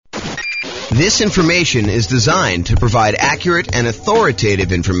This information is designed to provide accurate and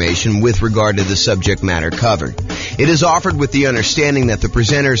authoritative information with regard to the subject matter covered. It is offered with the understanding that the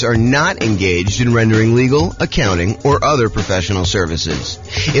presenters are not engaged in rendering legal, accounting, or other professional services.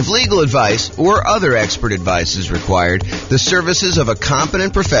 If legal advice or other expert advice is required, the services of a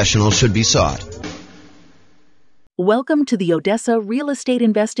competent professional should be sought. Welcome to the Odessa Real Estate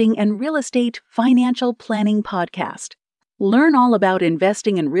Investing and Real Estate Financial Planning Podcast. Learn all about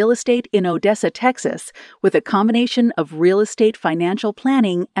investing in real estate in Odessa, Texas, with a combination of real estate financial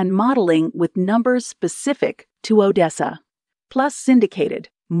planning and modeling with numbers specific to Odessa. Plus syndicated,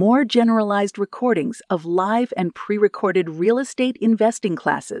 more generalized recordings of live and pre-recorded real estate investing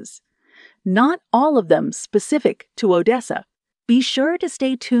classes. Not all of them specific to Odessa. Be sure to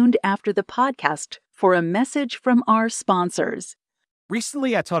stay tuned after the podcast for a message from our sponsors.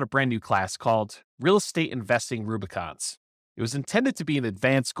 Recently, I taught a brand new class called Real Estate Investing Rubicons. It was intended to be an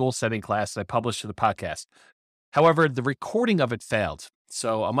advanced goal-setting class that I published to the podcast. However, the recording of it failed,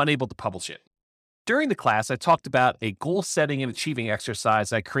 so I'm unable to publish it. During the class, I talked about a goal-setting and achieving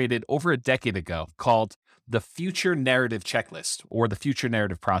exercise I created over a decade ago called the Future Narrative Checklist, or the Future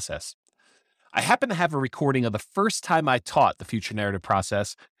Narrative Process. I happen to have a recording of the first time I taught the Future Narrative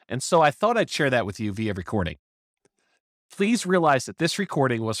Process, and so I thought I'd share that with you via recording. Please realize that this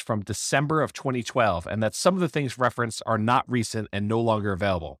recording was from December of 2012 and that some of the things referenced are not recent and no longer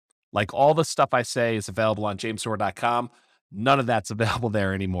available. Like all the stuff I say is available on jamesorr.com, none of that's available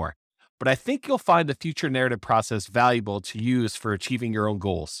there anymore. But I think you'll find the future narrative process valuable to use for achieving your own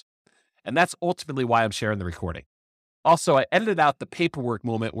goals. And that's ultimately why I'm sharing the recording. Also, I edited out the paperwork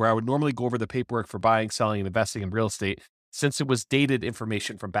moment where I would normally go over the paperwork for buying, selling, and investing in real estate since it was dated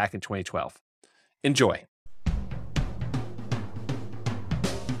information from back in 2012. Enjoy.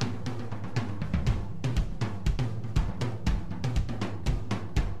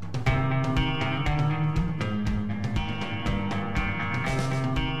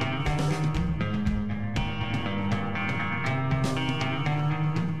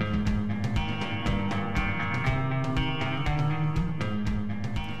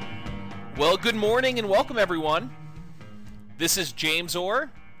 Well, good morning and welcome, everyone. This is James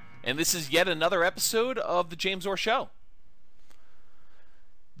Orr, and this is yet another episode of The James Orr Show.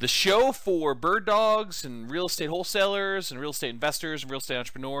 The show for bird dogs and real estate wholesalers and real estate investors and real estate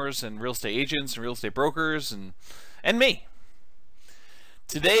entrepreneurs and real estate agents and real estate brokers and me.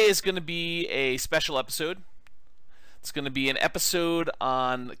 Today is going to be a special episode. It's going to be an episode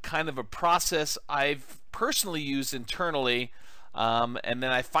on kind of a process I've personally used internally, and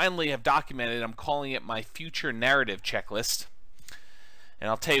then I finally have documented. I'm calling it my future narrative checklist. And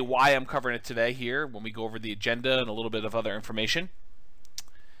I'll tell you why I'm covering it today here when we go over the agenda and a little bit of other information.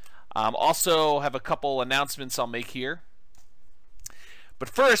 Also have a couple announcements I'll make here. But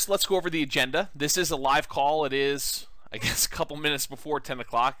first, let's go over the agenda. This is a live call. It is, I guess, a couple minutes before 10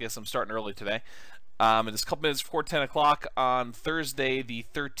 o'clock. I guess I'm starting early today. It's a couple minutes before 10 o'clock on Thursday, the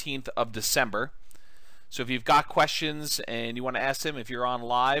 13th of December. So if you've got questions and you want to ask them, if you're on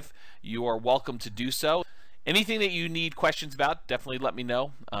live, you are welcome to do so. Anything that you need questions about, definitely let me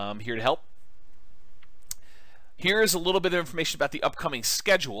know. I'm here to help. Here's a little bit of information about the upcoming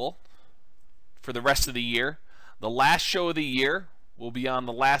schedule for the rest of the year. The last show of the year will be on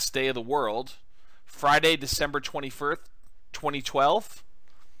the last day of the world, Friday, December 21st, 2012.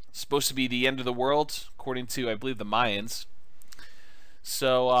 It's supposed to be the end of the world, according to, I believe, the Mayans.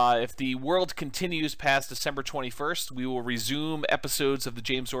 So if the world continues past December 21st, we will resume episodes of the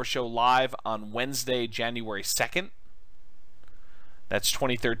James Orr Show live on Wednesday, January 2nd. That's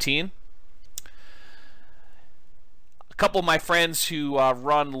 2013. A couple of my friends who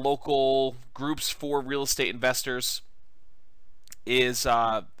run local groups for real estate investors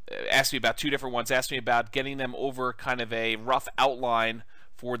asked me about two different ones. Asked me about getting them over kind of a rough outline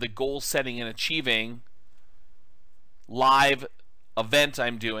for the goal setting and achieving live event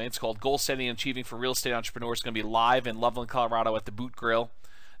I'm doing. It's called Goal Setting and Achieving for Real Estate Entrepreneurs. It's going to be live in Loveland, Colorado at the Boot Grill,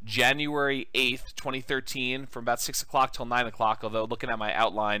 January 8th, 2013, from about 6 o'clock till 9 o'clock, although looking at my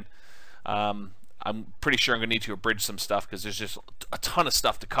outline, I'm pretty sure I'm going to need to abridge some stuff because there's just a ton of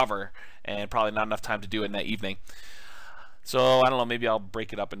stuff to cover and probably not enough time to do it in that evening. So, I don't know, maybe I'll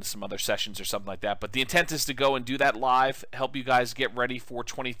break it up into some other sessions or something like that. But the intent is to go and do that live, help you guys get ready for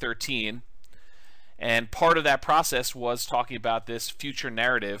 2013. And part of that process was talking about this future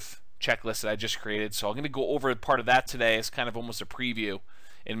narrative checklist that I just created. So I'm going to go over part of that today as kind of almost a preview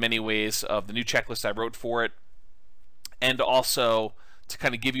in many ways of the new checklist I wrote for it. And also to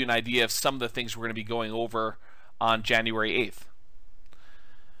kind of give you an idea of some of the things we're going to be going over on January 8th.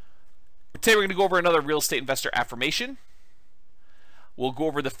 Today we're going to go over another real estate investor affirmation. We'll go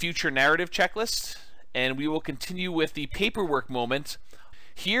over the future narrative checklist, and we will continue with the paperwork moment.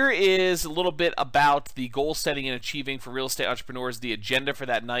 Here is a little bit about the goal setting and achieving for real estate entrepreneurs, the agenda for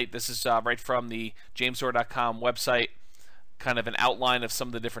that night. This is right from the jamesor.com website, kind of an outline of some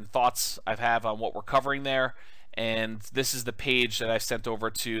of the different thoughts I have on what we're covering there. And this is the page that I sent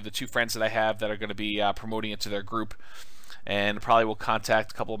over to the two friends that I have that are going to be promoting it to their group. And probably will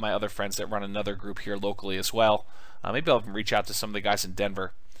contact a couple of my other friends that run another group here locally as well. Maybe I'll even reach out to some of the guys in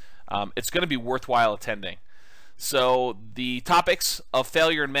Denver. It's going to be worthwhile attending. So the topics of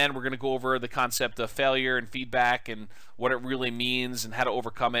failure in men, we're going to go over the concept of failure and feedback and what it really means and how to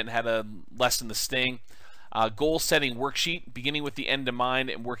overcome it and how to lessen the sting. Goal setting worksheet, beginning with the end in mind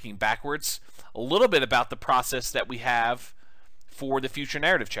and working backwards. A little bit about the process that we have for the future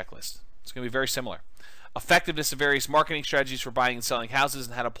narrative checklist. It's going to be very similar. Effectiveness of various marketing strategies for buying and selling houses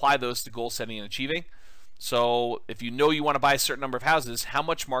and how to apply those to goal setting and achieving. So if you know you want to buy a certain number of houses, how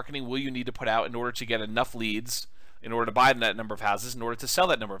much marketing will you need to put out in order to get enough leads in order to buy that number of houses, in order to sell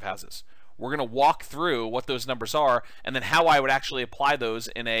that number of houses? We're going to walk through what those numbers are and then how I would actually apply those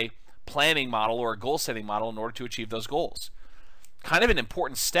in a planning model or a goal setting model in order to achieve those goals. Kind of an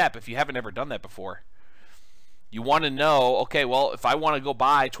important step if you haven't ever done that before. You want to know, okay, well, if I want to go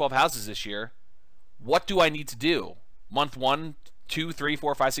buy 12 houses this year, what do I need to do? Month 1, 2, 3,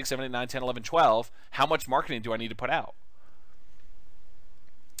 4, 5, 6, 7, 8, 9, 10, 11, 12, how much marketing do I need to put out?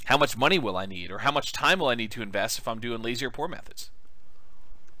 How much money will I need? Or how much time will I need to invest if I'm doing lazy or poor methods?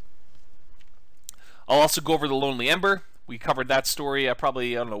 I'll also go over the Lonely Ember. We covered that story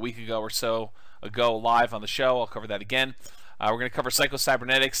probably, a week ago or so ago live on the show. I'll cover that again. We're going to cover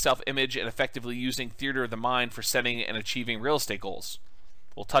psycho-cybernetics, self-image, and effectively using theater of the mind for setting and achieving real estate goals.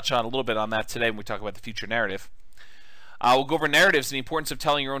 We'll touch on a little bit on that today when we talk about the future narrative. We'll go over narratives and the importance of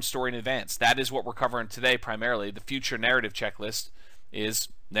telling your own story in advance. That is what we're covering today primarily. The future narrative checklist is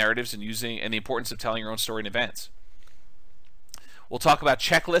narratives and the importance of telling your own story in advance. We'll talk about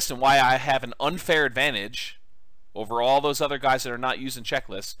checklists and why I have an unfair advantage over all those other guys that are not using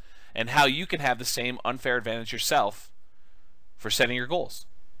checklists, and how you can have the same unfair advantage yourself for setting your goals.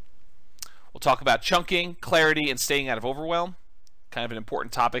 We'll talk about chunking, clarity, and staying out of overwhelm. Kind of an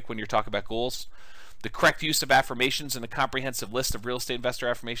important topic when you're talking about goals. The correct use of affirmations and a comprehensive list of real estate investor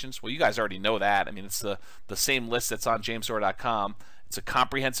affirmations. Well, you guys already know that. I mean, it's the same list that's on jamesor.com. It's a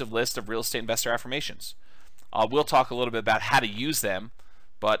comprehensive list of real estate investor affirmations. We'll talk a little bit about how to use them,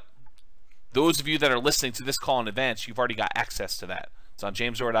 but those of you that are listening to this call in advance, you've already got access to that. It's on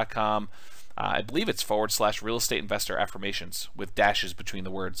jamesor.com. I believe it's / real estate investor affirmations with dashes between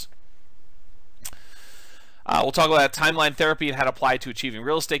the words. We'll talk about timeline therapy and how to apply it to achieving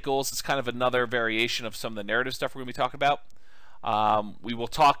real estate goals. It's kind of another variation of some of the narrative stuff we're going to be talking about. We will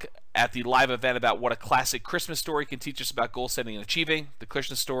talk at the live event about what a classic Christmas story can teach us about goal setting and achieving. The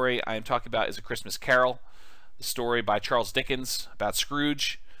Christmas story I am talking about is A Christmas Carol, the story by Charles Dickens about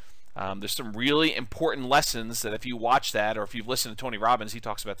Scrooge. There's some really important lessons that if you watch that, or if you've listened to Tony Robbins, he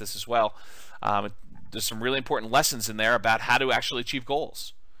talks about this as well. There's some really important lessons in there about how to actually achieve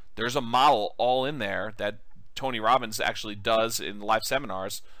goals. There's a model all in there that Tony Robbins actually does in live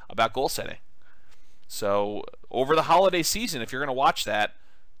seminars about goal setting. So over the holiday season, if you're going to watch that,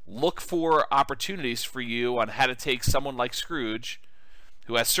 look for opportunities for you on how to take someone like Scrooge,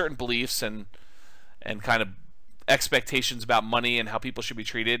 who has certain beliefs and kind of expectations about money and how people should be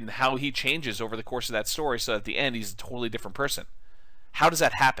treated, and how he changes over the course of that story so that at the end he's a totally different person. How does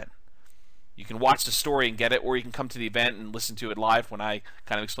that happen? You can watch the story and get it, or you can come to the event and listen to it live when I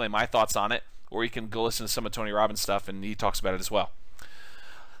kind of explain my thoughts on it, or you can go listen to some of Tony Robbins' stuff and he talks about it as well.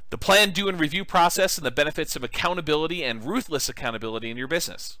 The plan, do, and review process and the benefits of accountability and ruthless accountability in your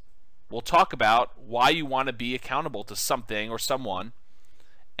business. We'll talk about why you want to be accountable to something or someone,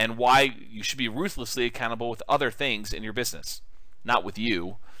 and why you should be ruthlessly accountable with other things in your business. Not with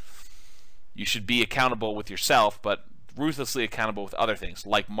you. You should be accountable with yourself, but ruthlessly accountable with other things,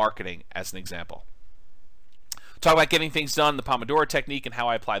 like marketing, as an example. Talk about getting things done, the Pomodoro technique, and how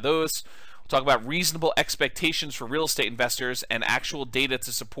I apply those. We'll talk about reasonable expectations for real estate investors and actual data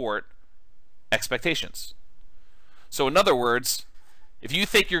to support expectations. So in other words, if you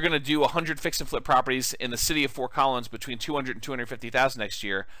think you're going to do 100 fix and flip properties in the city of Fort Collins between 200 and 250,000 next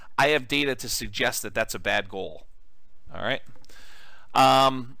year, I have data to suggest that that's a bad goal. All right.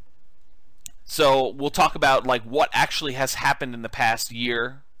 So we'll talk about like what actually has happened in the past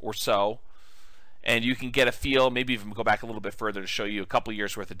year or so, and you can get a feel, maybe even go back a little bit further to show you a couple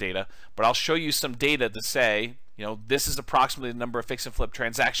years worth of data. But I'll show you some data to say, you know, this is approximately the number of fix and flip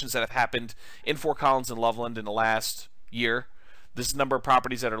transactions that have happened in Fort Collins and Loveland in the last year. this number of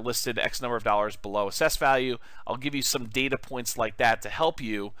properties that are listed X number of dollars below assessed value. I'll give you some data points like that to help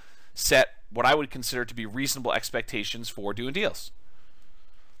you set what I would consider to be reasonable expectations for doing deals.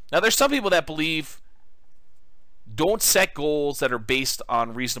 Now, there's some people that believe don't set goals that are based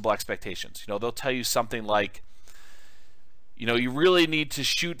on reasonable expectations. They'll tell you something like, you really need to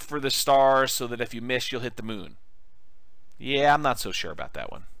shoot for the stars so that if you miss, you'll hit the moon. Yeah, I'm not so sure about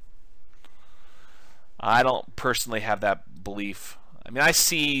that one. I don't personally have that belief. I mean, I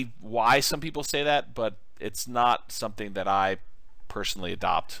see why some people say that, but it's not something that I personally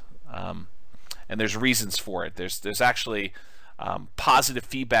adopt. And there's reasons for it. There's actually positive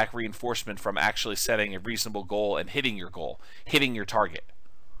feedback reinforcement from actually setting a reasonable goal and hitting your goal, hitting your target.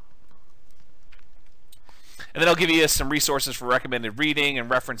 And then I'll give you some resources for recommended reading and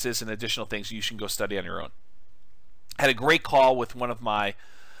references and additional things you should go study on your own. I had a great call with one of my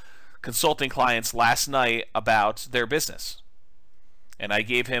consulting clients last night about their business. And I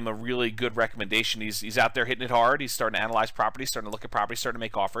gave him a really good recommendation. He's out there hitting it hard. He's starting to analyze properties, starting to look at properties, starting to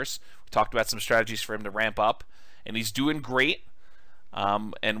make offers. We talked about some strategies for him to ramp up. And he's doing great.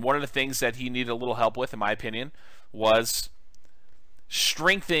 And one of the things that he needed a little help with, in my opinion, was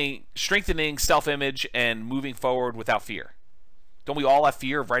strengthening self-image and moving forward without fear. Don't we all have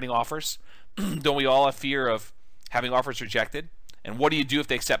fear of writing offers? Don't we all have fear of having offers rejected? And what do you do if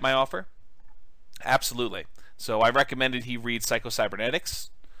they accept my offer? Absolutely. So I recommended he read Psycho-Cybernetics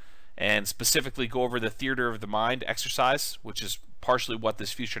and specifically go over the theater of the mind exercise, which is partially what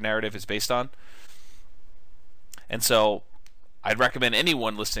this future narrative is based on. And so I'd recommend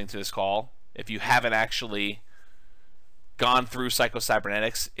anyone listening to this call, if you haven't actually gone through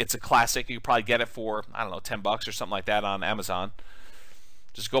Psycho-Cybernetics, it's a classic. You could probably get it for, $10 or something like that on Amazon.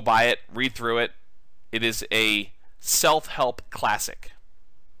 Just go buy it, read through it. It is a self-help classic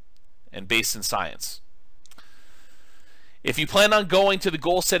and based in science. If you plan on going to the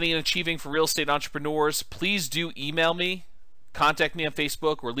goal setting and achieving for real estate entrepreneurs, please do email me, contact me on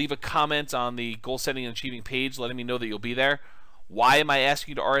Facebook, or leave a comment on the goal setting and achieving page letting me know that you'll be there. Why am I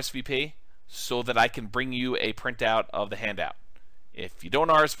asking you to RSVP? So that I can bring you a printout of the handout. If you don't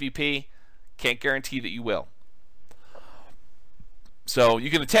RSVP, can't guarantee that you will. So you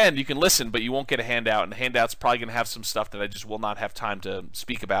can attend, you can listen, but you won't get a handout, and the handout's probably going to have some stuff that I just will not have time to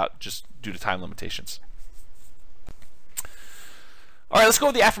speak about just due to time limitations. All right, let's go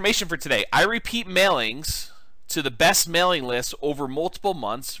with the affirmation for today. I repeat mailings to the best mailing list over multiple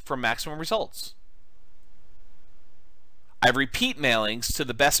months for maximum results. I repeat mailings to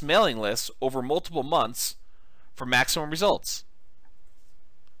the best mailing lists over multiple months for maximum results.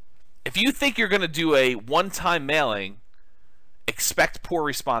 If you think you're going to do a one-time mailing, expect poor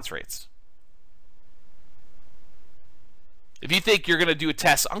response rates. If you think you're going to do a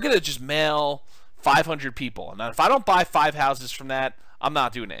test, I'm going to just mail 500 people. And if I don't buy 5 houses from that, I'm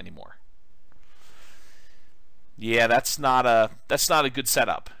not doing it anymore. Yeah, that's not a good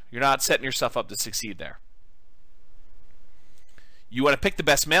setup. You're not setting yourself up to succeed there. You want to pick the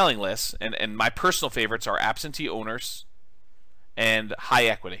best mailing lists, and my personal favorites are absentee owners and high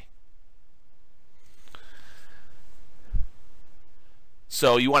equity.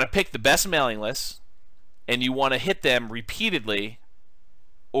 So you want to pick the best mailing lists, and you want to hit them repeatedly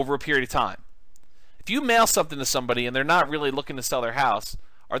over a period of time. If you mail something to somebody and they're not really looking to sell their house,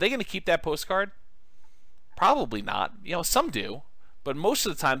 are they going to keep that postcard? Probably not. Some do, but most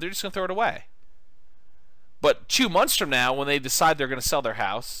of the time they're just going to throw it away. But 2 months from now, when they decide they're going to sell their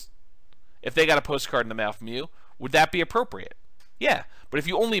house, if they got a postcard in the mail from you, would that be appropriate? Yeah, but if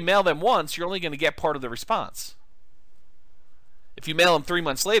you only mail them once, you're only going to get part of the response. If you mail them 3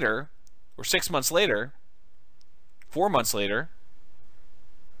 months later, or 6 months later, 4 months later,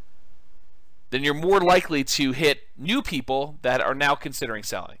 then you're more likely to hit new people that are now considering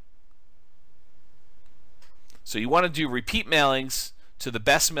selling. So you want to do repeat mailings to the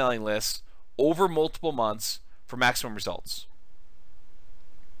best mailing list over multiple months for maximum results.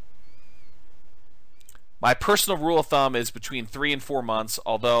 My personal rule of thumb is between 3 and 4 months,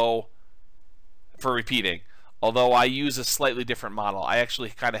 although I use a slightly different model. I actually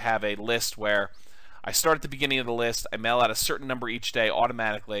kind of have a list where I start at the beginning of the list, I mail out a certain number each day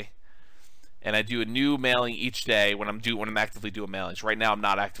automatically, and I do a new mailing each day when I'm actively doing mailings. Right now I'm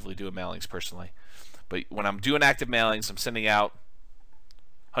not actively doing mailings personally, but when I'm doing active mailings, I'm sending out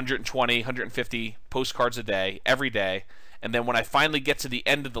 120, 150 postcards a day, every day, and then when I finally get to the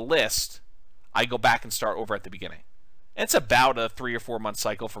end of the list, I go back and start over at the beginning. And it's about a 3 or 4 month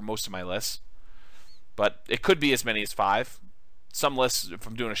cycle for most of my lists, but it could be as many as 5. Some lists, if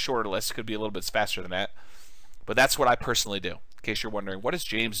I'm doing a shorter list, could be a little bit faster than that, but that's what I personally do. In case you're wondering, what does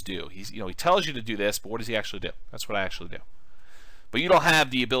James do? He tells you to do this, but what does he actually do? That's what I actually do. But you don't have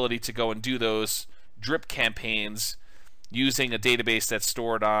the ability to go and do those drip campaigns using a database that's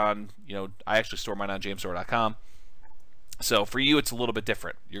stored on, I actually store mine on jamesdoor.com. So for you, it's a little bit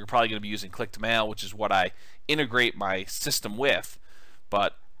different. You're probably going to be using click-to-mail, which is what I integrate my system with,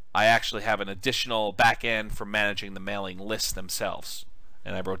 but I actually have an additional back end for managing the mailing lists themselves.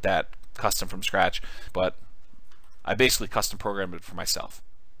 And I wrote that custom from scratch, but I basically custom programmed it for myself.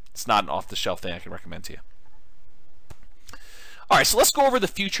 It's not an off-the-shelf thing I can recommend to you. All right, so let's go over the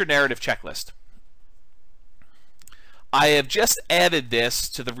future narrative checklist. I have just added this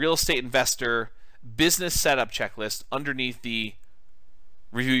to the real estate investor business setup checklist underneath the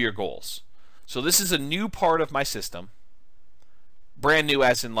review your goals. So this is a new part of my system, brand new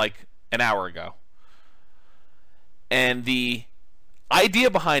as in like an hour ago. And the idea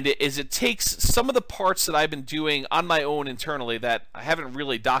behind it is it takes some of the parts that I've been doing on my own internally that I haven't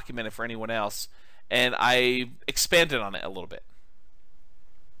really documented for anyone else, and I expanded on it a little bit.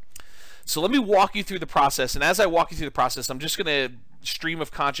 So let me walk you through the process, and as I walk you through the process, I'm just going to stream of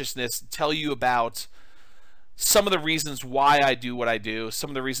consciousness tell you about some of the reasons why I do what I do,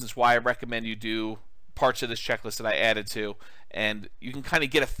 some of the reasons why I recommend you do parts of this checklist that I added to, and you can kind of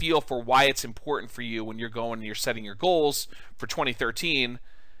get a feel for why it's important for you when you're going and you're setting your goals for 2013,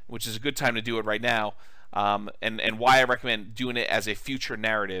 which is a good time to do it right now, and why I recommend doing it as a future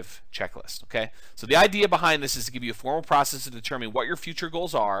narrative checklist. Okay, so the idea behind this is to give you a formal process to determine what your future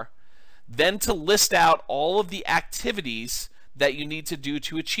goals are, then to list out all of the activities that you need to do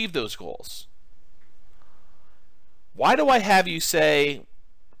to achieve those goals. Why do I have you say,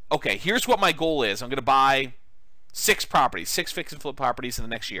 okay, here's what my goal is. I'm going to buy 6 properties, 6 fix and flip properties in the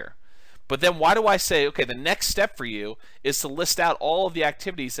next year. But then why do I say, okay, the next step for you is to list out all of the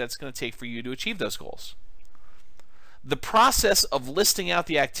activities that it's going to take for you to achieve those goals? The process of listing out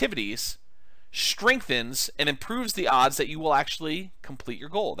the activities strengthens and improves the odds that you will actually complete your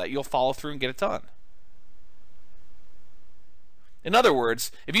goal, that you'll follow through and get it done. In other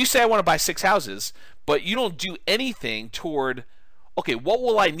words, if you say I want to buy 6 houses, but you don't do anything toward, okay, what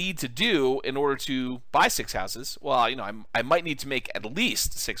will I need to do in order to buy 6 houses? Well, I might need to make at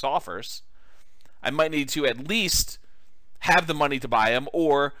least 6 offers. I might need to at least have the money to buy them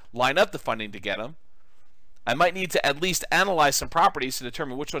or line up the funding to get them. I might need to at least analyze some properties to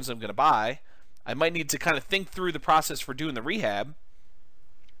determine which ones I'm going to buy. I might need to kind of think through the process for doing the rehab.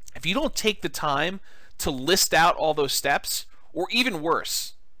 If you don't take the time to list out all those steps, or even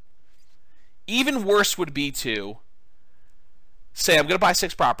worse would be to say, I'm going to buy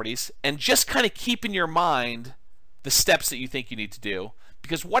 6 properties, and just kind of keep in your mind the steps that you think you need to do.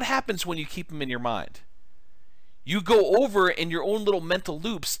 Because what happens when you keep them in your mind? You go over in your own little mental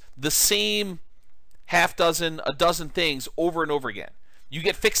loops the same half dozen, a dozen things over and over again. You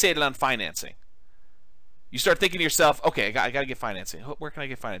get fixated on financing. You start thinking to yourself, okay, I got to get financing. Where can I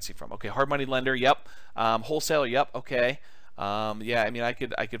get financing from? Okay, hard money lender, yep. Wholesaler, yep, okay. Yeah,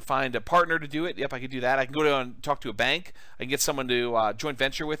 I could find a partner to do it. Yep, I could do that. I can go down and talk to a bank. I can get someone to joint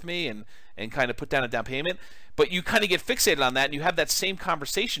venture with me and kind of put down a down payment. But you kind of get fixated on that, and you have that same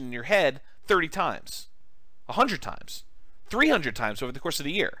conversation in your head 30 times, 100 times, 300 times over the course of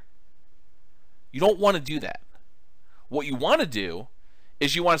the year. You don't want to do that. What you want to do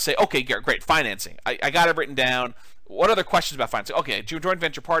is you want to say, okay, great, financing. I got it written down. What other questions about financing? Okay, joint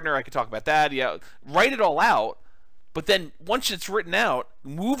venture partner, I could talk about that. Yeah, write it all out. But then once it's written out,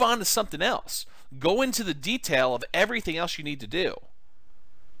 move on to something else. Go into the detail of everything else you need to do.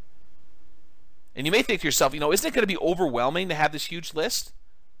 And you may think to yourself, isn't it going to be overwhelming to have this huge list?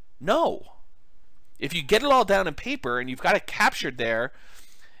 No. If you get it all down in paper and you've got it captured there,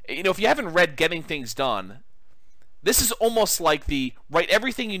 if you haven't read Getting Things Done, this is almost like the write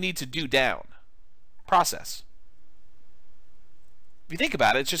everything you need to do down process. If you think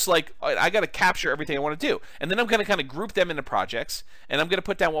about it, it's just like, I got to capture everything I want to do. And then I'm going to kind of group them into projects, and I'm going to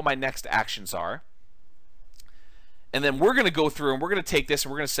put down what my next actions are. And then we're going to go through and we're going to take this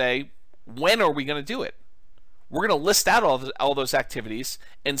and we're going to say, when are we going to do it? We're going to list out all those activities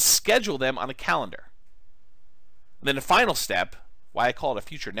and schedule them on a calendar. And then the final step, why I call it a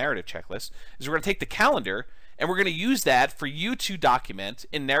future narrative checklist, is we're going to take the calendar and we're going to use that for you to document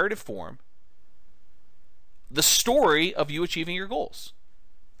in narrative form the story of you achieving your goals.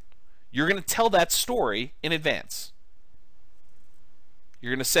 You're going to tell that story in advance.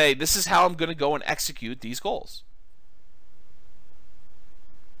 You're going to say, this is how I'm going to go and execute these goals.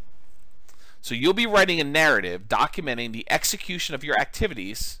 So you'll be writing a narrative documenting the execution of your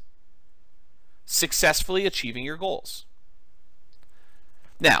activities successfully achieving your goals.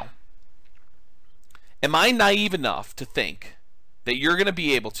 Now, am I naive enough to think that you're going to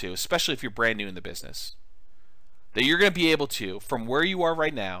be able to, especially if you're brand new in the business, that you're going to be able to, from where you are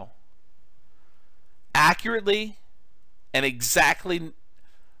right now, accurately and exactly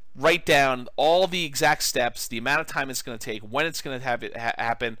write down all the exact steps, the amount of time it's going to take, when it's going to have it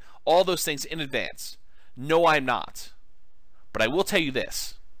happen, all those things in advance. No, I'm not. But I will tell you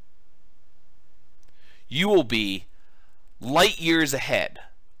this. You will be light years ahead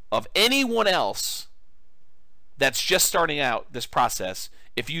of anyone else that's just starting out this process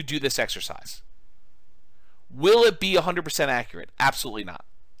if you do this exercise. Will it be 100% accurate? Absolutely not.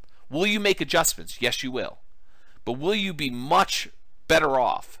 Will you make adjustments? Yes, you will. But will you be much better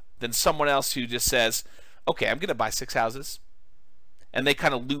off than someone else who just says, okay, I'm going to buy 6 houses, and they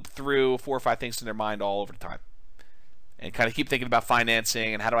kind of loop through 4 or 5 things in their mind all over the time and kind of keep thinking about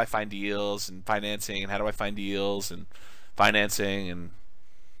financing and how do I find deals and financing and how do I find deals and financing and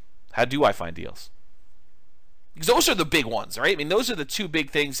how do I find deals? Because those are the big ones, right? I mean, those are the 2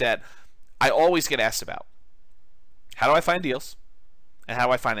 big things that I always get asked about. How do I find deals? And how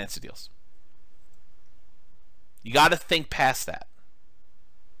do I finance the deals? You got to think past that.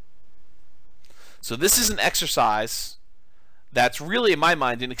 So this is an exercise that's really, in my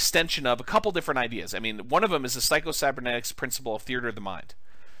mind, an extension of a couple different ideas. I mean, one of them is the psychocybernetics principle of theater of the mind.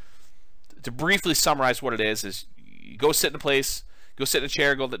 To briefly summarize what it is you go sit in a place, go sit in a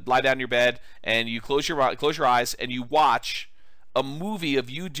chair, go lie down in your bed, and you close your eyes, and you watch a movie of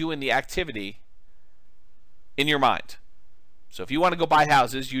you doing the activity in your mind. So if you want to go buy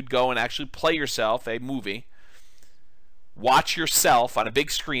houses, you'd go and actually play yourself a movie, watch yourself on a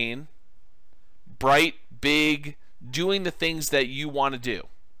big screen, bright, big, doing the things that you want to do.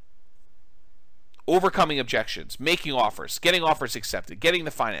 Overcoming objections, making offers, getting offers accepted, getting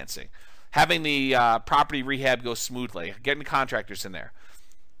the financing, having the property rehab go smoothly, getting the contractors in there.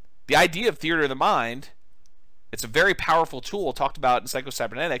 The idea of theater of the mind, it's a very powerful tool talked about in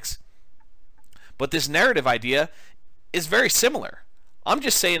psychocybernetics, but this narrative idea is very similar. I'm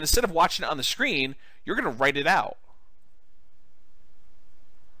just saying instead of watching it on the screen, you're going to write it out.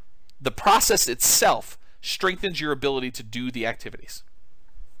 The process itself strengthens your ability to do the activities.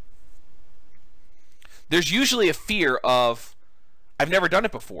 There's usually a fear of, I've never done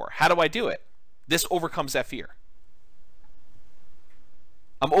it before. How do I do it? This overcomes that fear.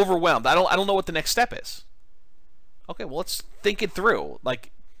 I'm overwhelmed. I don't know what the next step is. Okay, well, let's think it through.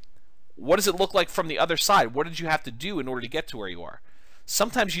 Like, what does it look like from the other side? What did you have to do in order to get to where you are?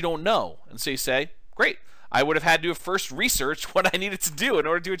 Sometimes you don't know. And so you say, great, I would have had to have first researched what I needed to do in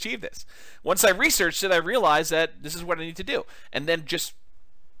order to achieve this. Once I researched it, I realized that this is what I need to do. And then just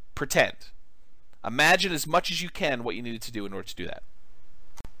pretend. Imagine as much as you can what you needed to do in order to do that.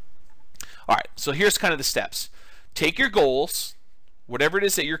 All right, so here's kind of the steps. Take your goals, whatever it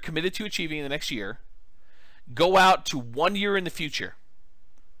is that you're committed to achieving in the next year, go out to 1 year in the future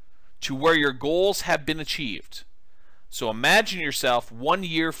to where your goals have been achieved. So imagine yourself 1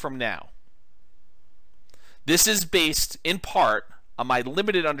 year from now. This is based in part on my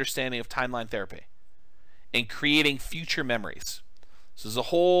limited understanding of timeline therapy and creating future memories. So there's a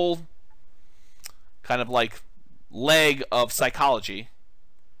whole kind of like leg of psychology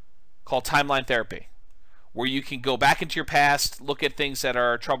called timeline therapy, where you can go back into your past, look at things that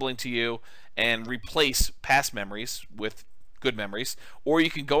are troubling to you, and replace past memories with good memories. Or you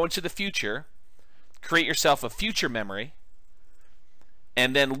can go into the future, create yourself a future memory,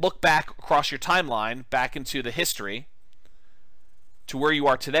 and then look back across your timeline, back into the history, to where you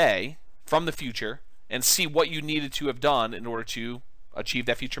are today, from the future, and see what you needed to have done in order to achieve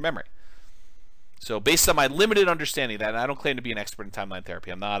that future memory. So based on my limited understanding of that, and I don't claim to be an expert in timeline therapy.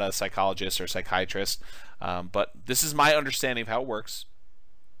 I'm not a psychologist or psychiatrist, but this is my understanding of how it works.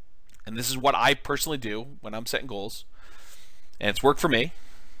 And this is what I personally do when I'm setting goals. And it's worked for me.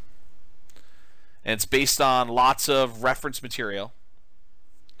 And it's based on lots of reference material.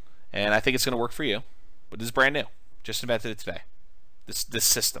 And I think it's going to work for you. But this is brand new. Just invented it today. This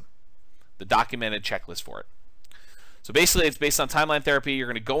system. The documented checklist for it. So basically, it's based on timeline therapy. You're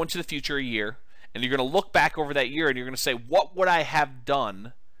going to go into the future a year. And you're going to look back over that year and you're going to say, what would I have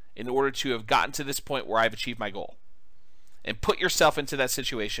done in order to have gotten to this point where I've achieved my goal? And put yourself into that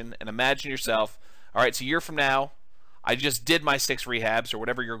situation and imagine yourself, all right, it's a year from now. I just did my 6 rehabs or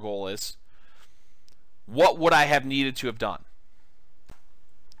whatever your goal is. What would I have needed to have done?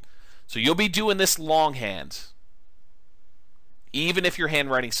 So you'll be doing this longhand, even if your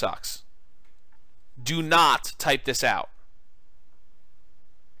handwriting sucks. Do not type this out.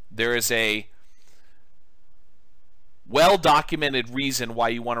 There is a well-documented reason why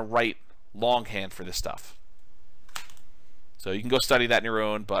you want to write longhand for this stuff. So you can go study that on your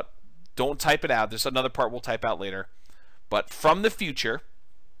own, but don't type it out. There's another part we'll type out later. But from the future,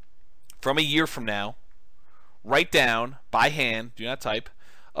 from a year from now, write down by hand, do not type,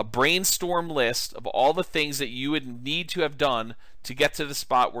 a brainstorm list of all the things that you would need to have done to get to the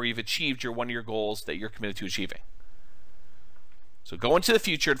spot where you've achieved one of your goals that you're committed to achieving. So go into the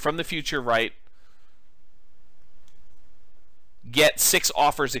future, and from the future, write, get 6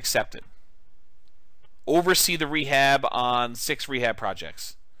 offers accepted. Oversee the rehab on 6 rehab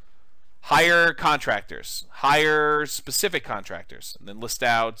projects. Hire contractors. Hire specific contractors. And then list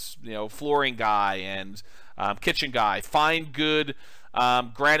out, flooring guy and kitchen guy. Find good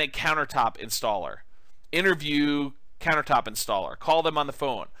granite countertop installer. Interview countertop installer. Call them on the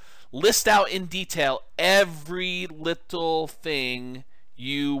phone. List out in detail every little thing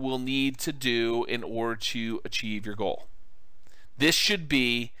you will need to do in order to achieve your goal. This should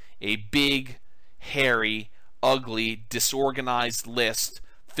be a big, hairy, ugly, disorganized list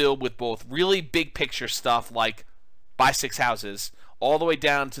filled with both really big picture stuff like buy 6 houses, all the way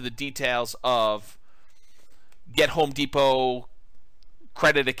down to the details of get Home Depot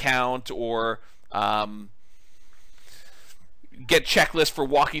credit account or get checklist for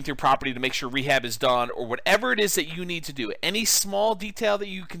walking through property to make sure rehab is done, or whatever it is that you need to do. Any small detail that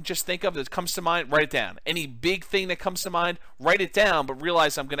you can just think of that comes to mind, write it down. Any big thing that comes to mind, write it down, but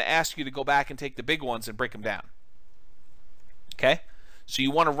realize I'm going to ask you to go back and take the big ones and break them down. Okay? So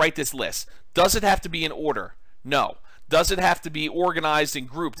you want to write this list. Does it have to be in order? No. Does it have to be organized and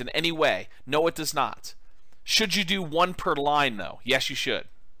grouped in any way? No, it does not. Should you do 1 per line, though? Yes, you should.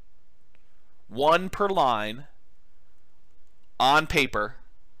 1 per line on paper.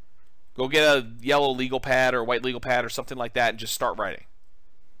 Go get a yellow legal pad or a white legal pad or something like that and just start writing.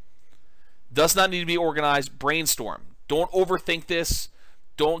 Does not need to be organized. Brainstorm. Don't overthink this.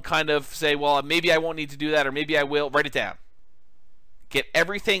 Don't kind of say, well, maybe I won't need to do that or maybe I will. Write it down. Get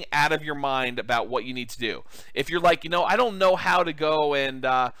everything out of your mind about what you need to do. If you're like, I don't know how to go and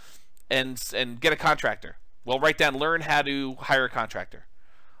get a contractor. Well, write down, learn how to hire a contractor.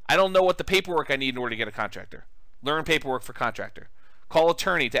 I don't know what the paperwork I need in order to get a contractor. Learn paperwork for contractor. Call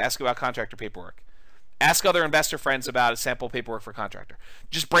attorney to ask about contractor paperwork. Ask other investor friends about sample paperwork for contractor.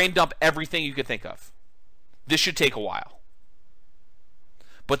 Just brain dump everything you could think of. This should take a while.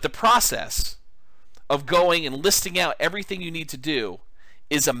 But the process of going and listing out everything you need to do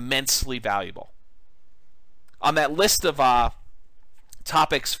is immensely valuable. On that list of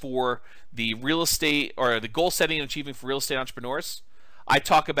topics for the real estate or the goal setting and achieving for real estate entrepreneurs, I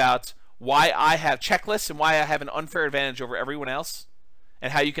talk about why I have checklists and why I have an unfair advantage over everyone else,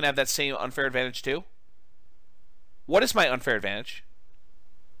 and how you can have that same unfair advantage too. What is my unfair advantage?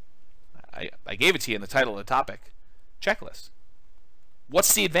 I gave it to you in the title of the topic. Checklist.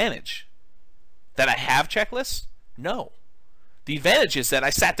 What's the advantage? That I have checklists? No. The advantage is that I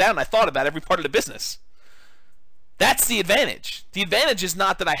sat down and I thought about every part of the business. That's the advantage. The advantage is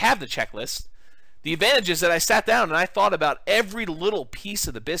not that I have the checklist. The advantage is that I sat down and I thought about every little piece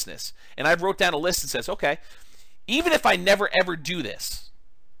of the business. And I wrote down a list that says, okay, even if I never ever do this,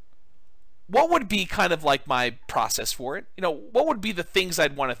 what would be kind of like my process for it? What would be the things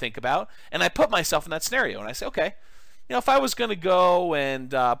I'd want to think about? And I put myself in that scenario and I say, okay, if I was going to go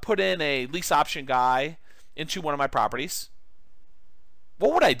and put in a lease option guy into one of my properties,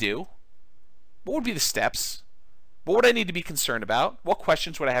 what would I do? What would be the steps? What would I need to be concerned about? What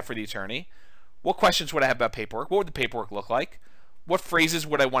questions would I have for the attorney? What questions would I have about paperwork? What would the paperwork look like? What phrases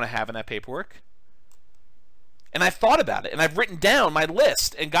would I want to have in that paperwork? And I've thought about it, and I've written down my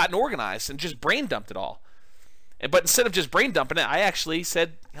list and gotten organized and just brain dumped it all. But instead of just brain dumping it, I actually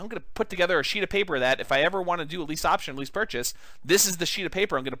said, I'm going to put together a sheet of paper that if I ever want to do a lease option, lease purchase, this is the sheet of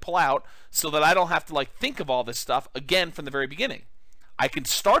paper I'm going to pull out so that I don't have to think of all this stuff again from the very beginning. I can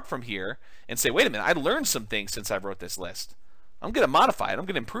start from here and say, wait a minute, I learned some things since I wrote this list. I'm going to modify it. I'm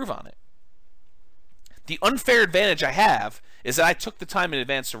going to improve on it. The unfair advantage I have is that I took the time in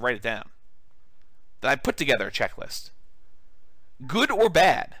advance to write it down. That I put together a checklist. Good or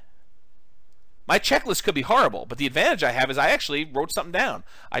bad. My checklist could be horrible, but the advantage I have is I actually wrote something down.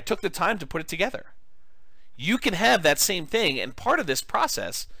 I took the time to put it together. You can have that same thing, and part of this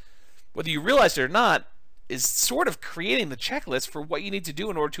process, whether you realize it or not, is sort of creating the checklist for what you need to do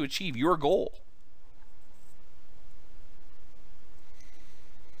in order to achieve your goal.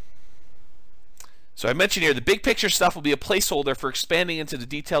 So I mentioned here, the big picture stuff will be a placeholder for expanding into the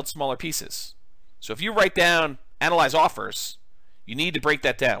detailed smaller pieces. So if you write down analyze offers, you need to break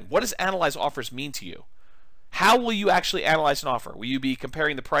that down. What does analyze offers mean to you? How will you actually analyze an offer? Will you be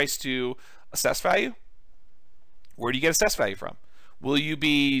comparing the price to assessed value? Where do you get assessed value from? Will you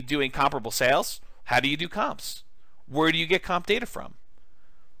be doing comparable sales? How do you do comps? Where do you get comp data from?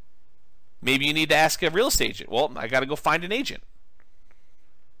 Maybe you need to ask a real estate agent. Well, I got to go find an agent.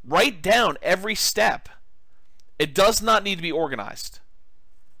 Write down every step It does not need to be organized.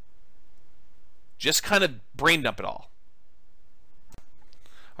 Just kind of brain dump it all.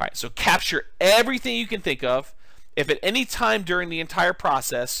 All right, so capture everything you can think of. If at any time during the entire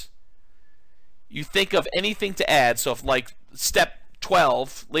process you think of anything to add, so if like step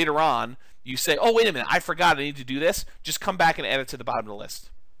 12 later on, you say, oh, wait a minute, I forgot I need to do this, just come back and add it to the bottom of the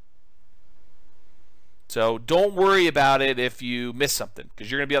list. So don't worry about it if you miss something, because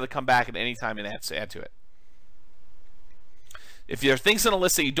you're going to be able to come back at any time and add to it. If there are things on a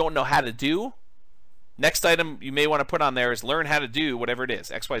list that you don't know how to do, next item you may want to put on there is learn how to do whatever it is,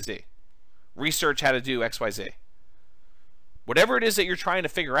 XYZ. Research how to do XYZ. Whatever it is that you're trying to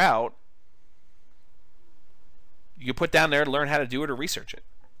figure out, you can put down there, learn how to do it or research it.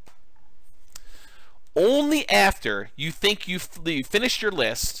 Only after you think you've finished your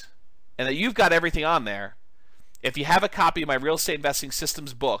list and that you've got everything on there, if you have a copy of my Real Estate Investing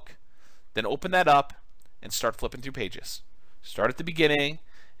Systems book, then open that up and start flipping through pages. Start at the beginning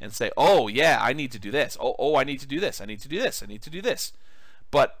and say, oh, yeah, I need to do this. Oh, I need to do this. I need to do this. I need to do this.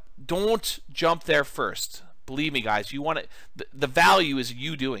 But don't jump there first. Believe me, guys, you want it. The value is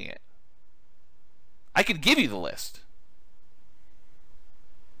you doing it. I could give you the list.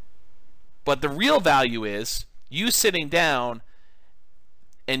 But the real value is you sitting down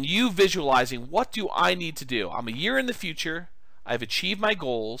and you visualizing, what do I need to do? I'm a year in the future. I've achieved my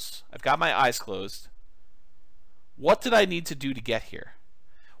goals. I've got my eyes closed. What did I need to do to get here?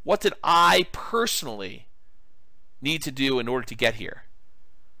 What did I personally need to do in order to get here?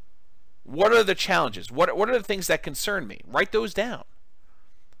 What are the challenges? What are the things that concern me? Write those down.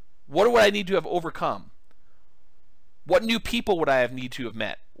 What do I need to have overcome? What new people would I need to have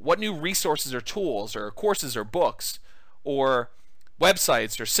met? What new resources or tools or courses or books or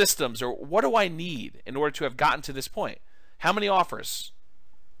websites or systems, or what do I need in order to have gotten to this point? How many offers?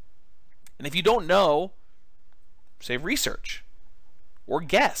 And if you don't know, say research or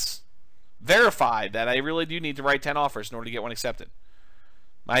guess. Verify that I really do need to write 10 offers in order to get one accepted.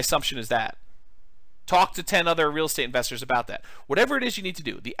 My assumption is that. Talk to 10 other real estate investors about that. Whatever it is you need to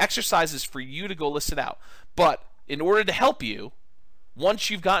do, the exercise is for you to go list it out. But in order to help you, once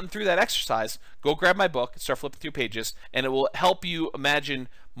you've gotten through that exercise, go grab my book and start flipping through pages, and it will help you imagine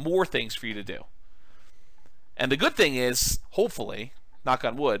more things for you to do. And the good thing is, hopefully, knock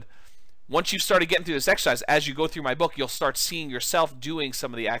on wood, once you've started getting through this exercise, as you go through my book, you'll start seeing yourself doing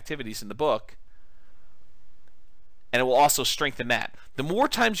some of the activities in the book, and it will also strengthen that. The more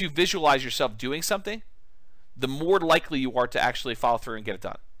times you visualize yourself doing something, the more likely you are to actually follow through and get it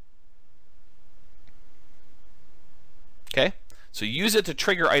done. Okay? So use it to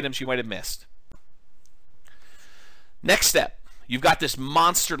trigger items you might have missed. Next step, you've got this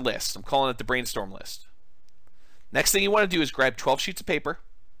monster list. I'm calling it the brainstorm list. Next thing you want to do is grab 12 sheets of paper,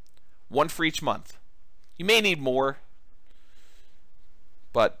 one for each month. You may need more,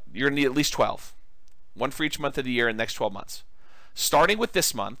 but you're going to need at least 12. One for each month of the year in the next 12 months. Starting with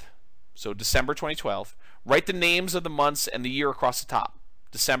this month, so December 2012, write the names of the months and the year across the top.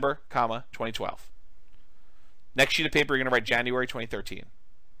 December, 2012. Next sheet of paper, you're going to write January 2013.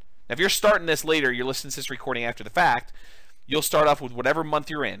 Now, if you're starting this later, you're listening to this recording after the fact, you'll start off with whatever month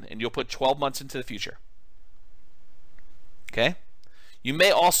you're in, and you'll put 12 months into the future. Okay? You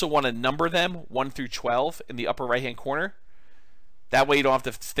may also want to number them 1 through 12 in the upper right-hand corner. That way you don't have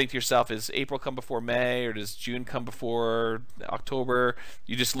to think to yourself, is April come before May, or does June come before October?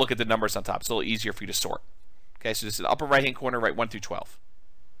 You just look at the numbers on top. It's a little easier for you to sort. Okay, so this is the upper right-hand corner, write 1 through 12.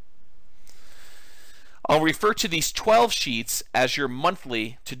 I'll refer to these 12 sheets as your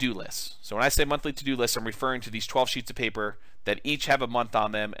monthly to-do list. So when I say monthly to-do list, I'm referring to these 12 sheets of paper that each have a month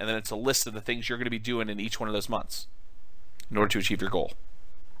on them, and then it's a list of the things you're going to be doing in each one of those months in order to achieve your goal.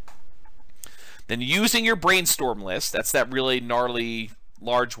 Then using your brainstorm list, that's that really gnarly,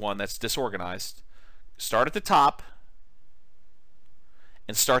 large one that's disorganized, start at the top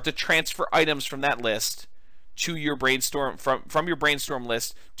and start to transfer items from that list to your brainstorm, from your brainstorm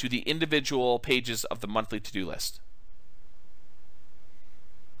list to the individual pages of the monthly to-do list.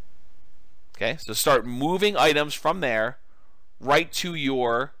 Okay, so start moving items from there right to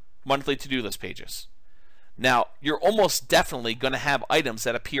your monthly to-do list pages. Now, you're almost definitely going to have items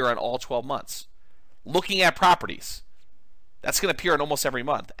that appear on all 12 months. Looking at properties, that's going to appear on almost every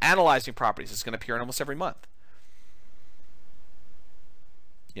month. Analyzing properties is going to appear on almost every month.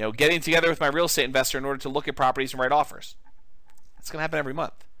 You know, getting together with my real estate investor in order to look at properties and write offers. That's going to happen every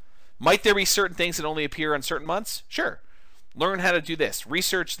month. Might there be certain things that only appear on certain months? Sure. Learn how to do this.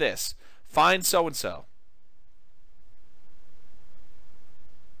 Research this. Find so-and-so.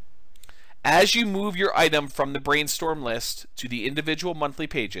 As you move your item from the brainstorm list to the individual monthly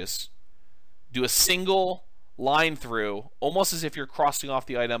pages, do a single line through, almost as if you're crossing off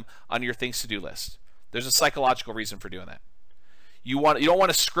the item on your things to do list. There's a psychological reason for doing that. You don't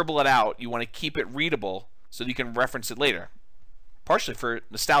want to scribble it out. You want to keep it readable so that you can reference it later. Partially for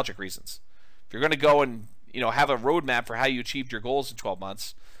nostalgic reasons. If you're going to go and have a roadmap for how you achieved your goals in 12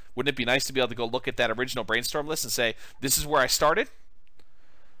 months, wouldn't it be nice to be able to go look at that original brainstorm list and say, this is where I started?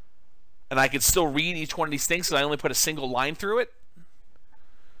 And I could still read each one of these things because I only put a single line through it?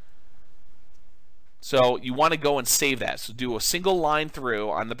 So you want to go and save that. So do a single line through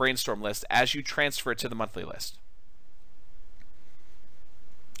on the brainstorm list as you transfer it to the monthly list.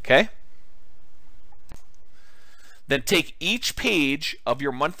 Okay? Then take each page of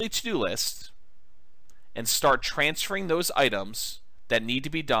your monthly to-do list and start transferring those items that need to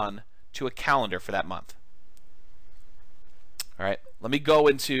be done to a calendar for that month. All right, let me go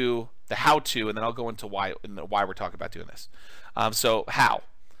into the how-to, and then I'll go into why we're talking about doing this. So how?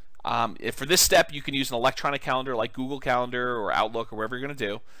 If for this step, you can use an electronic calendar like Google Calendar or Outlook or whatever you're going to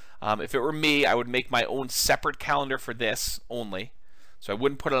do. If it were me, I would make my own separate calendar for this only. So I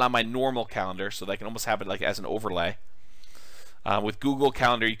wouldn't put it on my normal calendar so that I can almost have it like as an overlay. With Google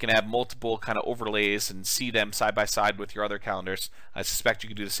Calendar, you can have multiple kind of overlays and see them side by side with your other calendars. I suspect you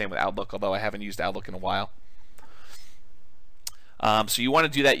can do the same with Outlook, although I haven't used Outlook in a while. So you want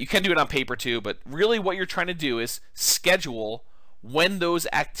to do that. You can do it on paper too, but really what you're trying to do is schedule when those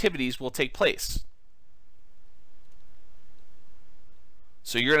activities will take place.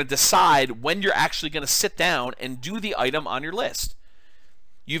 So you're going to decide when you're actually going to sit down and do the item on your list.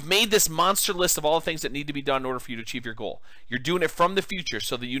 You've made this monster list of all the things that need to be done in order for you to achieve your goal. You're doing it from the future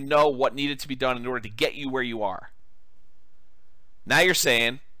so that you know what needed to be done in order to get you where you are. Now you're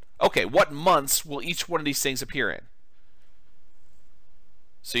saying, okay, what months will each one of these things appear in?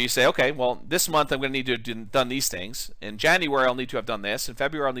 So you say, okay, well, this month I'm going to need to have done these things. In January, I'll need to have done this. In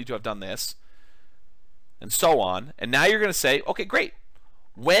February, I'll need to have done this. And so on. And now you're going to say, okay, great.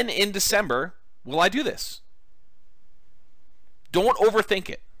 When in December will I do this? Don't overthink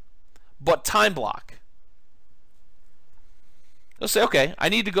it, but time block. They'll say, okay, I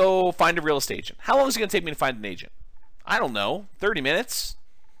need to go find a real estate agent. How long is it going to take me to find an agent? I don't know, 30 minutes?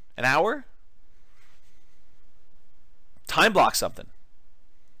 An hour? Time block something.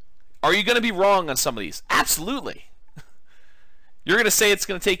 Are you going to be wrong on some of these? Absolutely. You're going to say it's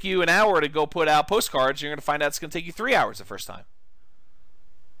going to take you an hour to go put out postcards. You're going to find out it's going to take you 3 hours the first time.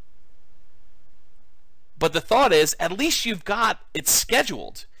 But the thought is, at least you've got it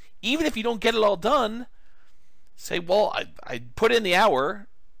scheduled. Even if you don't get it all done, say, well, I put in the hour.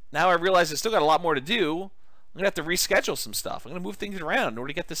 Now I realize I still got a lot more to do. I'm going to have to reschedule some stuff. I'm going to move things around in order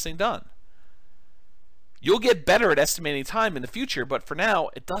to get this thing done. You'll get better at estimating time in the future, but for now,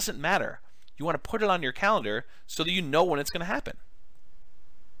 it doesn't matter. You want to put it on your calendar so that you know when it's going to happen.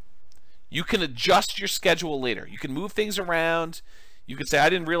 You can adjust your schedule later. You can move things around. You can say, I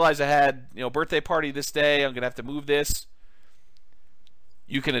didn't realize I had a birthday party this day. I'm going to have to move this.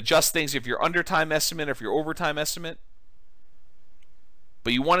 You can adjust things if you're under time estimate or if you're over time estimate.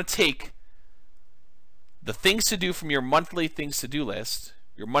 But you want to take the things to do from your monthly things to do list,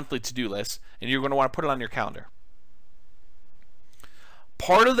 your monthly to-do list, and you're going to want to put it on your calendar.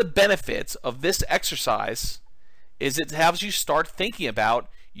 Part of the benefits of this exercise is it helps you start thinking about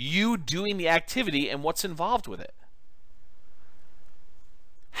you doing the activity and what's involved with it.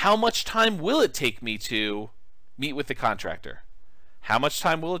 How much time will it take me to meet with the contractor? How much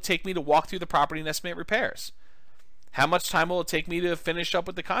time will it take me to walk through the property and estimate repairs? How much time will it take me to finish up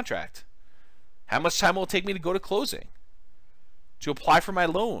with the contract? How much time will it take me to go to closing? To apply for my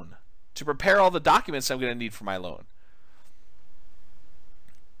loan? To prepare all the documents I'm going to need for my loan?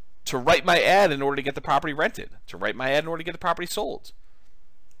 To write my ad in order to get the property rented? To write my ad in order to get the property sold?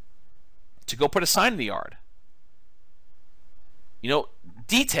 To go put a sign in the yard?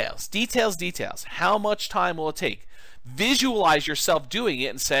 Details. How much time will it take? Visualize yourself doing it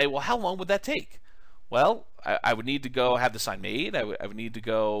and say, well, how long would that take? Well, I would need to go have the sign made. I would need to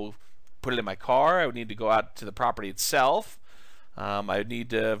go put it in my car. I would need to go out to the property itself. I would need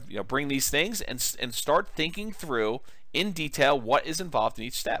to bring these things and start thinking through in detail what is involved in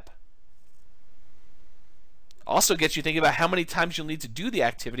each step. Also gets you thinking about how many times you'll need to do the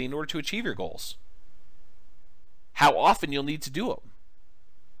activity in order to achieve your goals. How often you'll need to do them.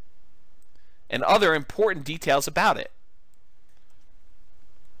 And other important details about it.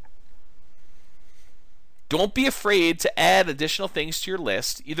 Don't be afraid to add additional things to your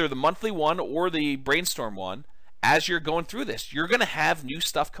list, either the monthly one or the brainstorm one, as you're going through this. You're going to have new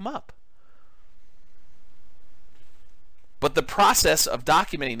stuff come up. But the process of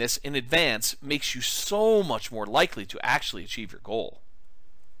documenting this in advance makes you so much more likely to actually achieve your goal.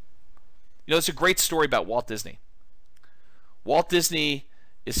 It's a great story about Walt Disney. Walt Disney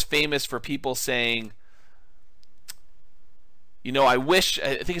is famous for people saying, I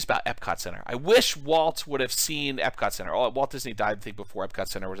think it's about Epcot Center. I wish Walt would have seen Epcot Center. Walt Disney died, I think, before Epcot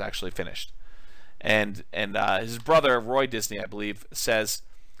Center was actually finished. And his brother, Roy Disney, I believe, says,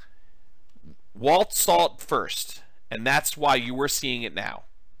 Walt saw it first, and that's why you were seeing it now.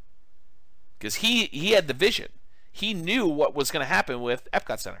 Because he had the vision. He knew what was going to happen with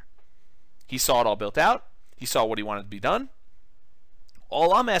Epcot Center. He saw it all built out. He saw what he wanted to be done.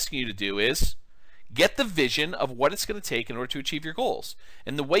 All I'm asking you to do is get the vision of what it's going to take in order to achieve your goals.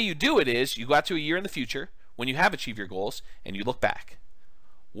 And the way you do it is you go out to a year in the future when you have achieved your goals and you look back.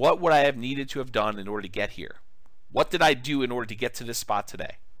 What would I have needed to have done in order to get here? What did I do in order to get to this spot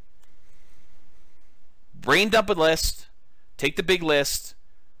today? Brain dump a list, take the big list,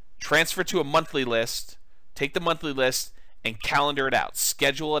 transfer to a monthly list, take the monthly list, and calendar it out.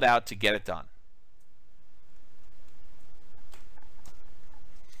 Schedule it out to get it done.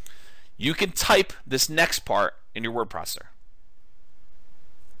 You can type this next part in your word processor.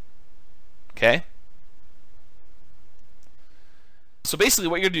 Okay? So basically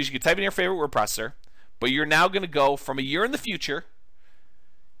what you're going to do is you can type in your favorite word processor, but you're now going to go from a year in the future.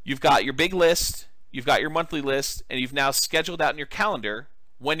 You've got your big list, you've got your monthly list, and you've now scheduled out in your calendar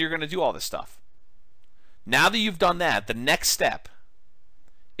when you're going to do all this stuff. Now that you've done that, the next step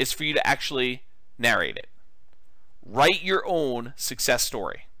is for you to actually narrate it. Write your own success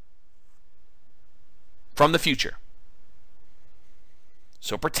story from the future.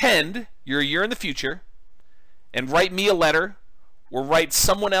 So pretend you're a year in the future and write me a letter, or write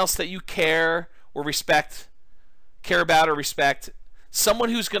someone else that you care about or respect, someone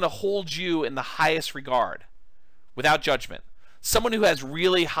who's going to hold you in the highest regard without judgment, someone who has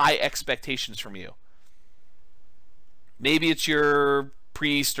really high expectations from you. Maybe it's your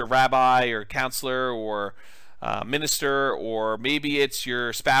priest or rabbi or counselor or minister, or maybe it's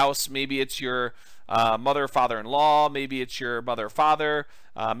your spouse, maybe it's your mother or father-in-law, maybe it's your mother or father,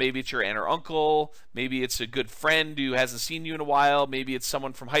 maybe it's your aunt or uncle, maybe it's a good friend who hasn't seen you in a while, maybe it's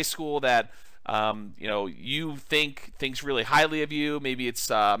someone from high school that you think thinks really highly of you, maybe it's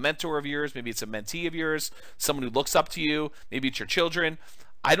a mentor of yours, maybe it's a mentee of yours, someone who looks up to you, maybe it's your children.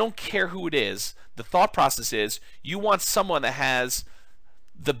 I don't care who it is. The thought process is you want someone that has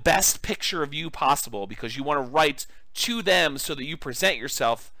the best picture of you possible, because you want to write to them so that you present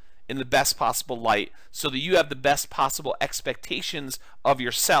yourself in the best possible light, so that you have the best possible expectations of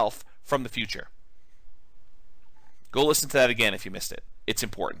yourself from the future. Go listen to that again if you missed it. It's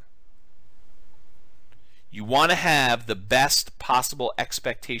important. You want to have the best possible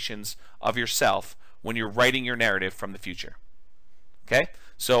expectations of yourself when you're writing your narrative from the future. Okay?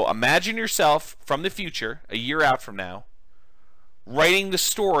 So imagine yourself from the future, a year out from now, writing the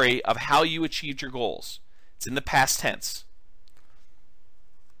story of how you achieved your goals. It's in the past tense.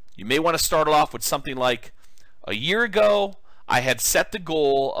 You may want to start it off with something like, a year ago, I had set the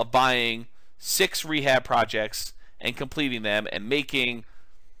goal of buying 6 rehab projects and completing them and making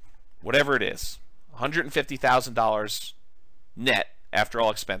whatever it is, $150,000 net after all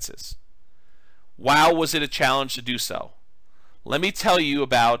expenses. Wow, was it a challenge to do so? Let me tell you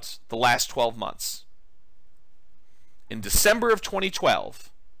about the last 12 months. In December of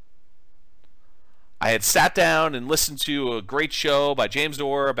 2012, I had sat down and listened to a great show by James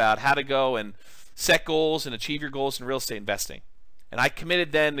Doerr about how to go and set goals and achieve your goals in real estate investing. And I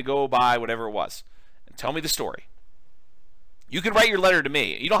committed then to go buy whatever it was and tell me the story. You can write your letter to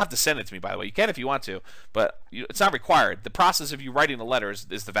me. You don't have to send it to me, by the way. You can if you want to, but it's not required. The process of you writing the letter is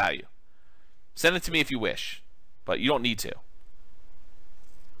the value. Send it to me if you wish, but you don't need to.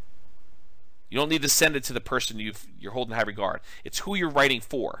 You don't need to send it to the person you're holding in high regard. It's who you're writing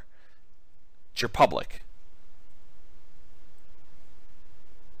for. It's your public.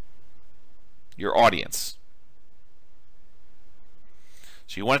 Your audience.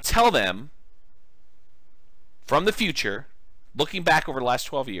 So you want to tell them from the future, looking back over the last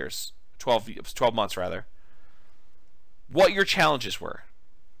 12 months rather, what your challenges were.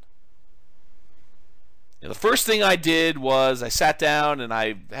 The first thing I did was I sat down and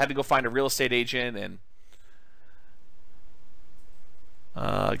I had to go find a real estate agent, and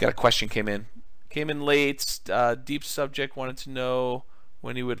I got a question came in late. Deep subject, wanted to know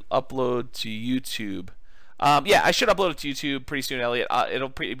when he would upload to YouTube. Yeah, I should upload it to YouTube pretty soon, Elliot.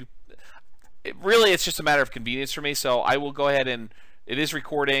 It's just a matter of convenience for me, so I will go ahead and it is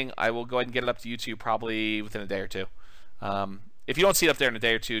recording. I will go ahead and get it up to YouTube probably within a day or two. If you don't see it up there in a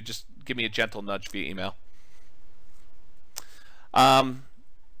day or two, just give me a gentle nudge via email.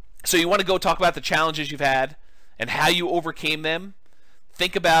 So you want to go talk about the challenges you've had and how you overcame them.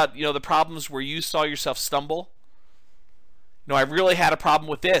 Think about, the problems where you saw yourself stumble. I really had a problem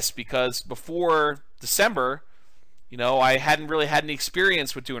with this because before December, I hadn't really had any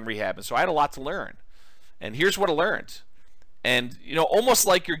experience with doing rehab, and so I had a lot to learn. And here's what I learned. And, almost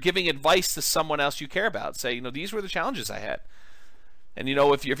like you're giving advice to someone else you care about. Say, these were the challenges I had. And,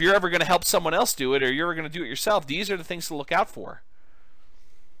 if you're ever going to help someone else do it or you're going to do it yourself, these are the things to look out for.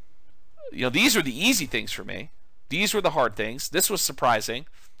 These are the easy things for me. These were the hard things. This was surprising.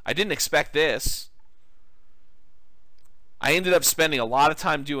 I didn't expect this. I ended up spending a lot of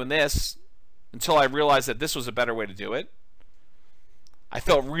time doing this until I realized that this was a better way to do it. I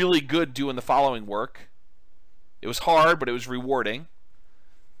felt really good doing the following work. It was hard, but it was rewarding.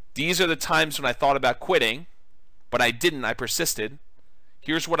 These are the times when I thought about quitting, but I didn't. I persisted.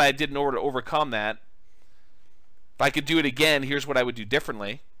 Here's what I did in order to overcome that. If I could do it again, here's what I would do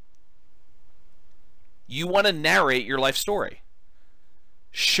differently. You want to narrate your life story.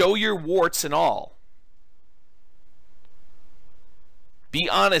 Show your warts and all. Be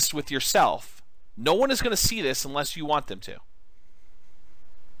honest with yourself. No one is going to see this unless you want them to.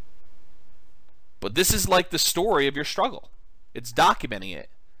 But this is like the story of your struggle. It's documenting it.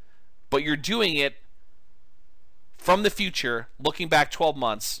 But you're doing it from the future, looking back 12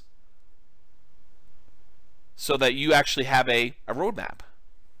 months, so that you actually have a roadmap.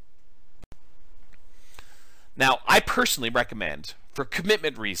 Now, I personally recommend, for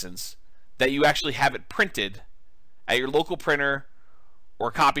commitment reasons, that you actually have it printed at your local printer or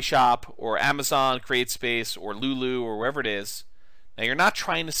copy shop or Amazon, CreateSpace, or Lulu, or wherever it is. Now, you're not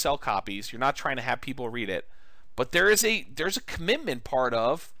trying to sell copies. You're not trying to have people read it. But there's a commitment part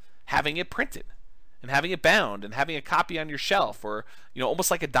of having it printed and having it bound and having a copy on your shelf, or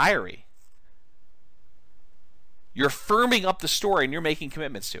almost like a diary. You're firming up the story and you're making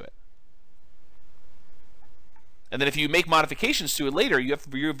commitments to it. And then if you make modifications to it later, you have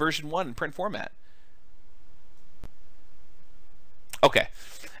your version 1 in print format. Okay.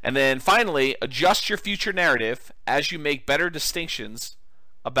 And then finally, adjust your future narrative as you make better distinctions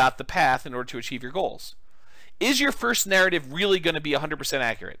about the path in order to achieve your goals. Is your first narrative really going to be 100%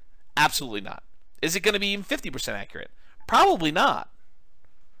 accurate? Absolutely not. Is it going to be even 50% accurate? Probably not.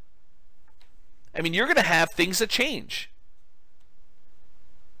 I mean, you're going to have things that change.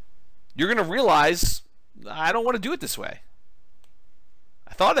 You're going to realize, I don't want to do it this way.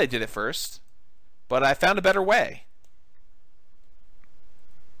 I thought I did it first, but I found a better way.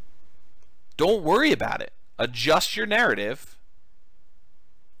 Don't worry about it. Adjust your narrative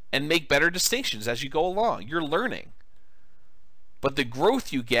and make better distinctions as you go along. You're learning. But the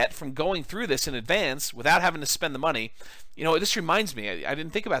growth you get from going through this in advance without having to spend the money, this reminds me, I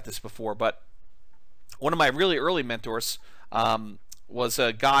didn't think about this before, but one of my really early mentors was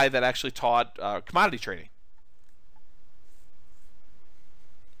a guy that actually taught commodity trading.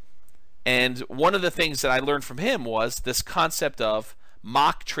 And one of the things that I learned from him was this concept of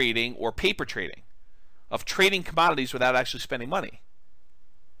mock trading or paper trading, of trading commodities without actually spending money.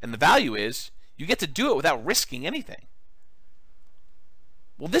 And the value is you get to do it without risking anything.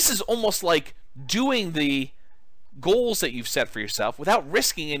 Well, this is almost like doing the goals that you've set for yourself without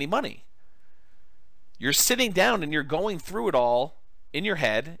risking any money. You're sitting down and you're going through it all in your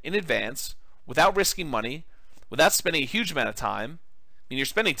head in advance without risking money, without spending a huge amount of time. I mean, you're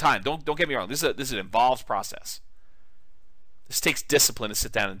spending time. Don't get me wrong. This is an involved process. This takes discipline to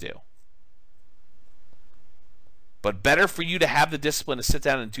sit down and do. But better for you to have the discipline to sit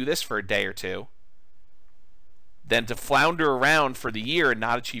down and do this for a day or two than to flounder around for the year and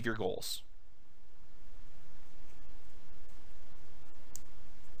not achieve your goals.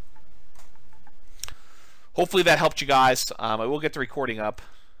 Hopefully that helped you guys. I will get the recording up.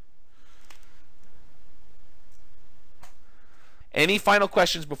 Any final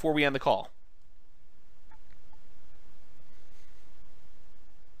questions before we end the call?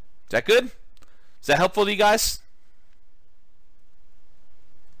 Is that good? Is that helpful to you guys?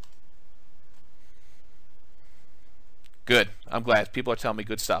 Good. I'm glad. People are telling me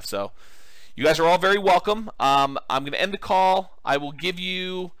good stuff. So you guys are all very welcome. I'm going to end the call. I will give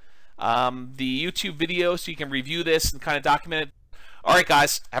you the YouTube video so you can review this and kind of document it. All right,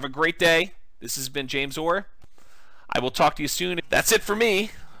 guys. Have a great day. This has been James Orr. I will talk to you soon. That's it for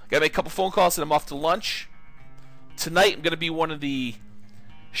me. Got to make a couple phone calls and I'm off to lunch. Tonight I'm going to be one of the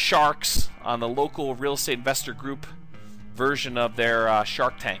sharks on the local real estate investor group version of their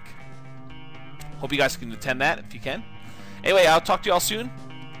Shark Tank. Hope you guys can attend that if you can. Anyway, I'll talk to you all soon.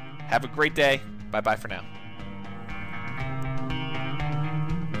 Have a great day. Bye-bye for now.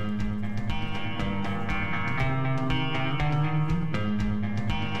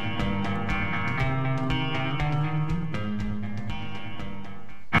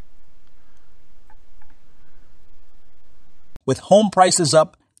 With home prices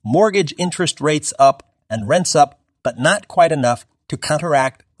up, mortgage interest rates up, and rents up, but not quite enough to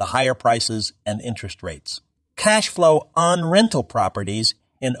counteract the higher prices and interest rates. Cash flow on rental properties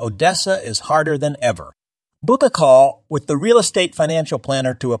in Odessa is harder than ever. Book a call with the Real Estate Financial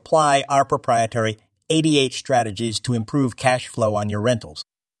Planner to apply our proprietary 88 strategies to improve cash flow on your rentals.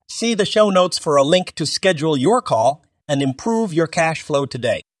 See the show notes for a link to schedule your call and improve your cash flow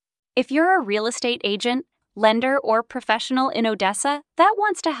today. If you're a real estate agent, lender, or professional in Odessa that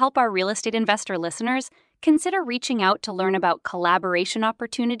wants to help our real estate investor listeners, consider reaching out to learn about collaboration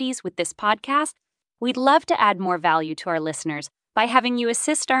opportunities with this podcast. We'd love to add more value to our listeners by having you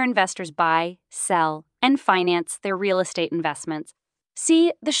assist our investors buy, sell, and finance their real estate investments.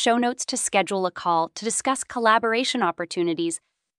 See the show notes to schedule a call to discuss collaboration opportunities